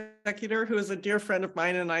 her executor, who is a dear friend of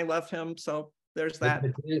mine, and I love him. So there's that.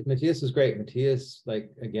 Matthias is great. Matthias,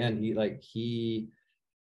 he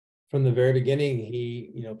from the very beginning, he,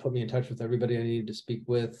 put me in touch with everybody I needed to speak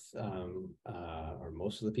with, or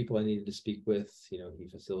most of the people I needed to speak with. He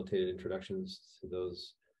facilitated introductions to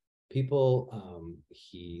those people.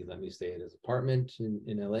 He let me stay in his apartment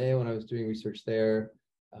in LA when I was doing research there.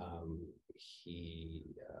 He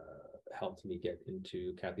helped me get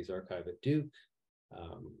into Kathy's archive at Duke.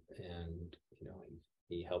 And, you know,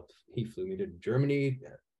 he flew me to Germany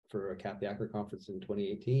for a Kathy Acker conference in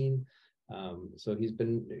 2018. So he's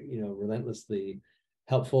been, you know, relentlessly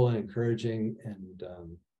helpful and encouraging. And,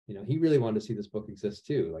 you know, he really wanted to see this book exist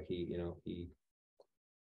too. Like he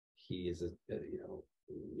is, you know,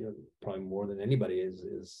 probably more than anybody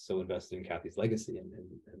is so invested in Kathy's legacy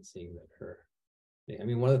and seeing that her, I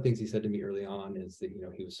mean, one of the things he said to me early on is that, you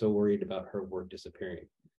know, he was so worried about her work disappearing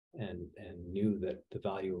and knew that the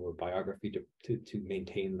value of a biography to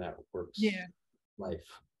maintain that work's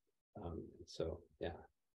life. So, yeah.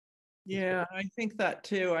 Yeah, I think that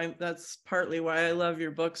too. That's partly why I love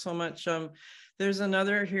your book so much. There's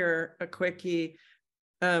another here, a quickie.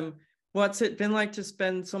 What's it been like to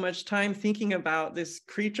spend so much time thinking about this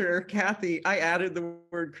creature, Kathy? I added the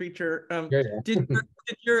word creature. Did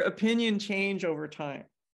your opinion change over time?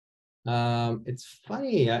 It's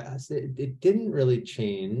funny. It didn't really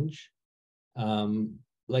change.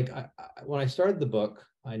 Like when I started the book,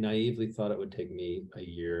 I naively thought it would take me a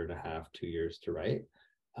year and a half, 2 years to write.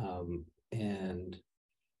 And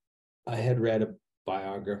I had read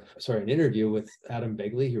an interview with Adam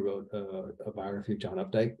Begley, who wrote a biography of John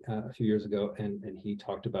Updike a few years ago, and he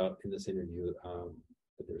talked about in this interview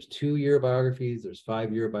that there's 2-year biographies, there's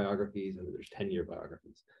 5-year biographies, and there's 10-year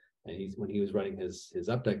biographies. And when he was writing his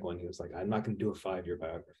Updike one, he was like, I'm not going to do a 5-year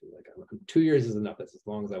biography. Like 2 years is enough. That's as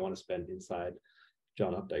long as I want to spend inside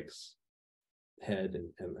John Updike's head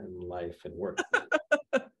and life and work.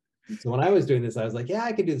 So when I was doing this, I was like, yeah,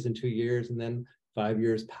 I could do this in 2 years. And then 5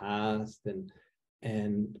 years passed, and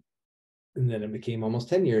then it became almost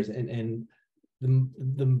 10 years. And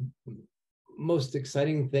the most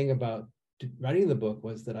exciting thing about writing the book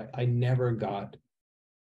was that I never got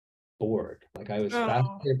bored. Like I was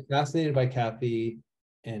fascinated by Kathy,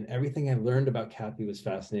 and everything I learned about Kathy was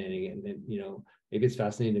fascinating. And you know, maybe it's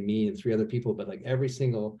fascinating to me and 3 other people, but like every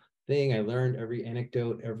single thing I learned, every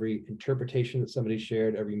anecdote, every interpretation that somebody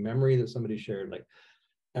shared, every memory that somebody shared, like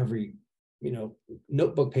every, you know,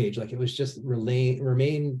 notebook page, like it was just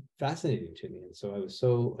remain fascinating to me. And so I was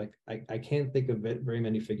so like, I can't think of very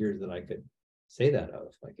many figures that I could say that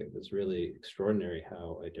of. Like it was really extraordinary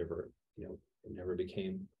how it never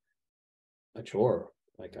became a chore.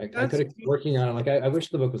 Like I could have been working on it. Like I wish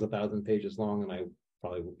the book was 1,000 pages long, and I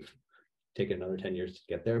probably would take another 10 years to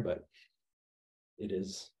get there, but it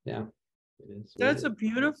is, yeah. It is. That's a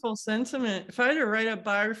beautiful sentiment. If I had to write a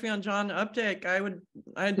biography on John Updike,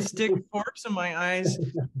 I'd stick forks in my eyes.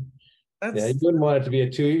 Yeah, you wouldn't want it to be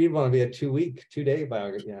you'd want to be a 2-day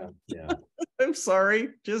biography. Yeah, yeah. I'm sorry,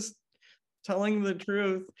 just telling the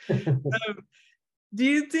truth. Do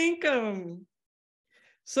you think,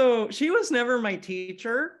 so she was never my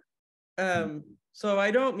teacher. So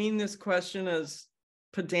I don't mean this question as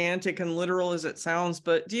pedantic and literal as it sounds,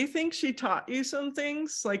 but do you think she taught you some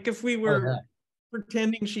things? Like if we were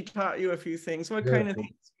pretending she taught you a few things, what kind of things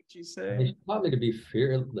would you say? I mean, she taught me to be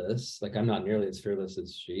fearless. Like I'm not nearly as fearless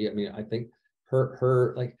as she. I mean, I think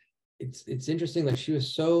her like it's interesting. Like she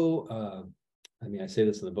was so I mean, I say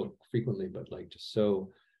this in the book frequently, but like just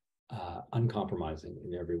so uncompromising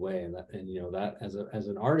in every way. And you know, that as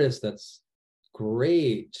an artist, that's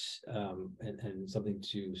great, and something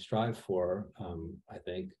to strive for, I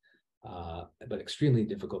think, but extremely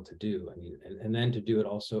difficult to do. I mean, and then to do it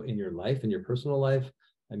also in your life, in your personal life.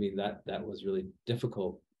 I mean, that was really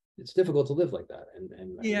difficult. It's difficult to live like that,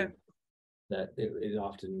 and yeah, that it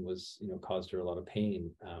often was, you know, caused her a lot of pain.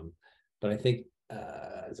 But I think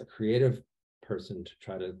as a creative person, to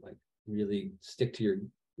try to like really stick to your,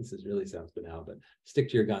 this is really sounds banal, but stick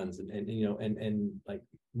to your guns and you know, and like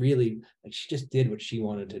really, like she just did what she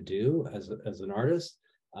wanted to do as an artist,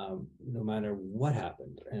 no matter what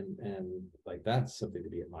happened. And like, that's something to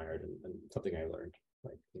be admired, and something I learned,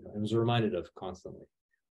 like, you know, and was reminded of constantly.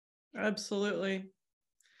 Absolutely.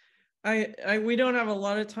 We don't have a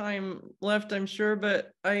lot of time left, I'm sure,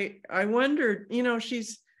 but I wondered, you know, she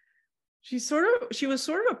was sort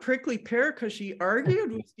of a prickly pear because she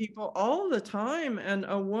argued with people all the time, and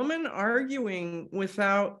a woman arguing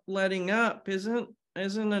without letting up isn't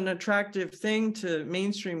an attractive thing to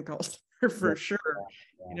mainstream culture for sure.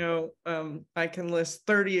 Yeah. You know, I can list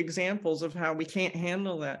 30 examples of how we can't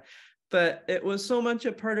handle that, but it was so much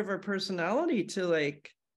a part of our personality to like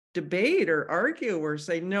debate or argue or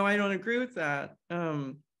say, no, I don't agree with that.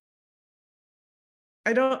 I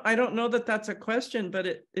don't know that that's a question,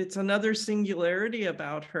 but it's another singularity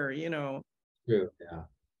about her, you know. True, yeah.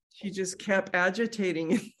 She just kept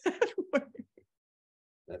agitating in that way.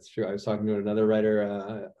 That's true. I was talking to another writer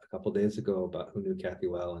a couple days ago about who knew Kathy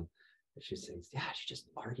well, and she says, yeah, she just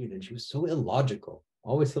argued and she was so illogical,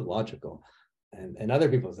 always illogical. And other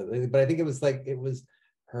people said, but I think it was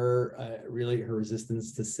her really her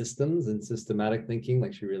resistance to systems and systematic thinking.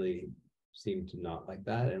 Like she really seemed to not like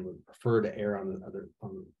that and would prefer to err on the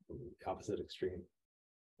opposite extreme.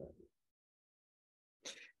 But,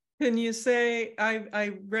 can you say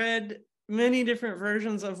I read many different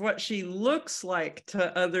versions of what she looks like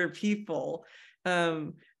to other people.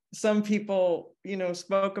 Some people,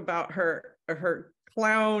 spoke about her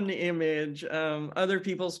clown image. Other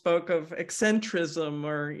people spoke of eccentricism,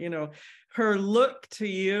 or her look to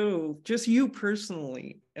you, just you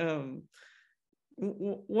personally. How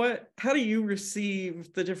do you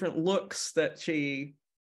receive the different looks that she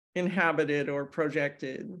inhabited or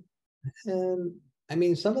projected? and I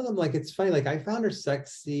mean, some of them, like, it's funny, like I found her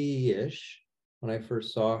sexy-ish when I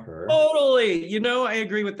first saw her. Totally. I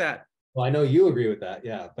agree with that. Well, I know you agree with that,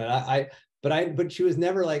 yeah. But she was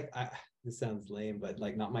never like, this sounds lame, but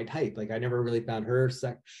like not my type. Like I never really found her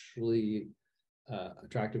sexually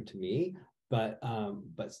attractive to me. But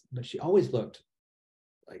she always looked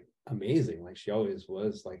like amazing. Like she always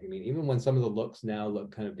was. Like, I mean, even when some of the looks now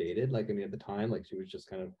look kind of dated, like, I mean, at the time, like she was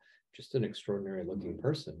just an extraordinary looking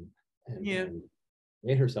person. And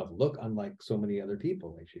made herself look unlike so many other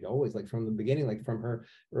people. Like she'd always, like from the beginning, like from her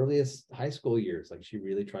earliest high school years, like she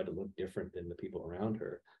really tried to look different than the people around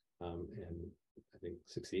her, and I think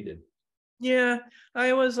succeeded. Yeah,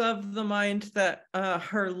 I was of the mind that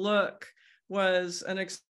her look was an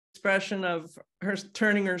expression of her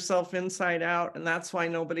turning herself inside out, and that's why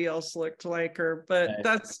nobody else looked like her. But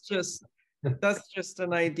that's just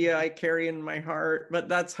an idea I carry in my heart. But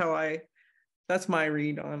that's my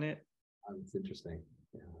read on it. It's interesting.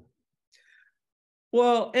 Yeah.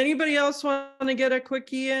 Well, anybody else want to get a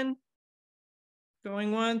quickie in?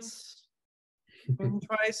 Going once, going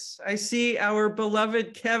twice. I see our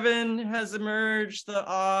beloved Kevin has emerged, the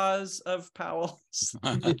Oz of Powell's.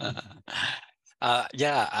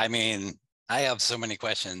 Yeah, I mean, I have so many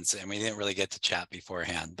questions and we didn't really get to chat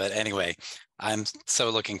beforehand. But anyway, I'm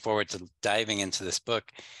so looking forward to diving into this book.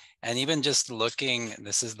 And even just looking,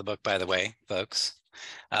 this is the book, by the way, folks.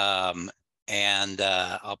 And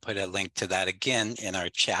I'll put a link to that again in our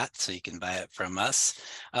chat so you can buy it from us.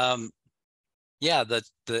 Yeah, the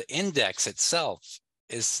index itself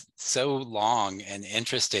is so long and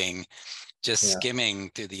interesting, just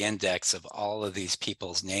skimming through the index of all of these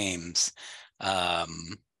people's names.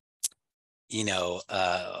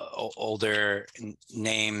 Older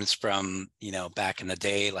names from, back in the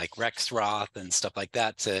day, like Rex Roth and stuff like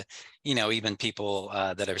that, to, even people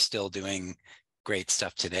that are still doing great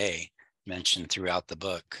stuff today, mentioned throughout the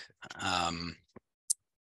book. I'm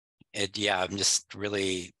just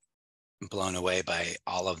really blown away by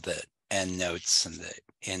all of the end notes and the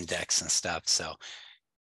index and stuff. So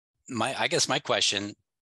I guess my question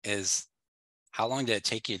is, how long did it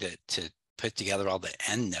take you to put together all the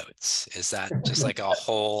end notes? Is that just like a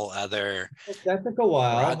whole other that took a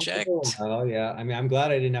while. project? Yeah. I mean, I'm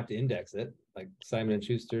glad I didn't have to index it. Like Simon and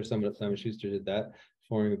Schuster, Simon Schuster did that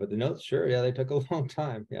for me, but the notes, sure, yeah, they took a long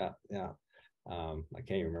time. Yeah. I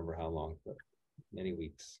can't even remember how long, but many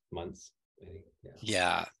weeks, months, maybe.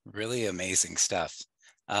 Yeah, really amazing stuff.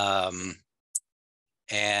 And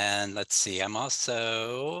let's see, I'm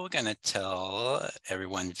also going to tell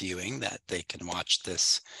everyone viewing that they can watch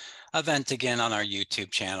this event again on our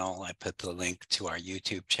YouTube channel. I put the link to our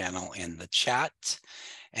YouTube channel in the chat,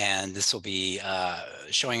 and this will be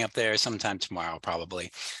showing up there sometime tomorrow,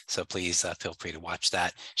 probably. So please feel free to watch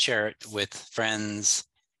that. Share it with friends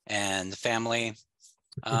and family.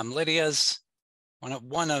 Lydia's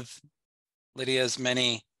one of Lydia's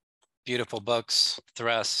many beautiful books,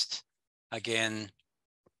 Thrust, again,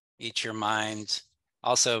 Eat Your Mind.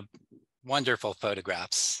 Also, wonderful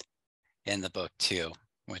photographs in the book too,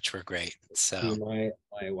 which were great. So my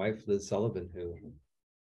wife, Liz Sullivan, who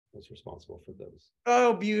was responsible for those.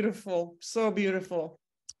 Oh, beautiful. So beautiful.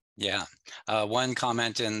 Yeah. One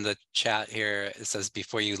comment in the chat here, it says,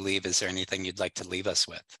 before you leave, is there anything you'd like to leave us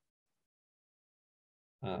with?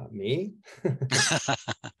 Me?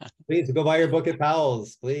 Please go buy your book at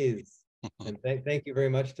Powell's, please. And thank you very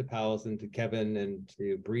much to Powell's and to Kevin and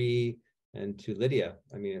to Bree and to Lydia.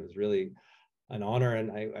 I mean, it was really an honor,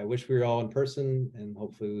 and I wish we were all in person, and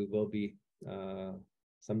hopefully we will be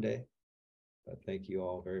someday. But thank you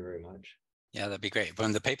all very, very much. Yeah, that'd be great.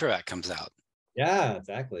 When the paperback comes out. Yeah,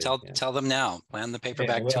 exactly. Tell them now. Plan the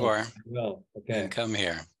paperback tour. I will. Okay. And come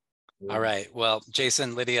here. All right. Well,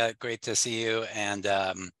 Jason, Lydia, great to see you, and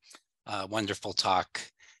wonderful talk.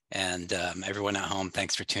 And everyone at home,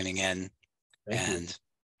 thanks for tuning in. Thank you.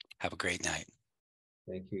 Have a great night.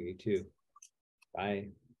 Thank you. You too. Bye.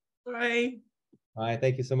 Bye. Bye.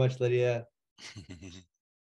 Thank you so much, Lydia.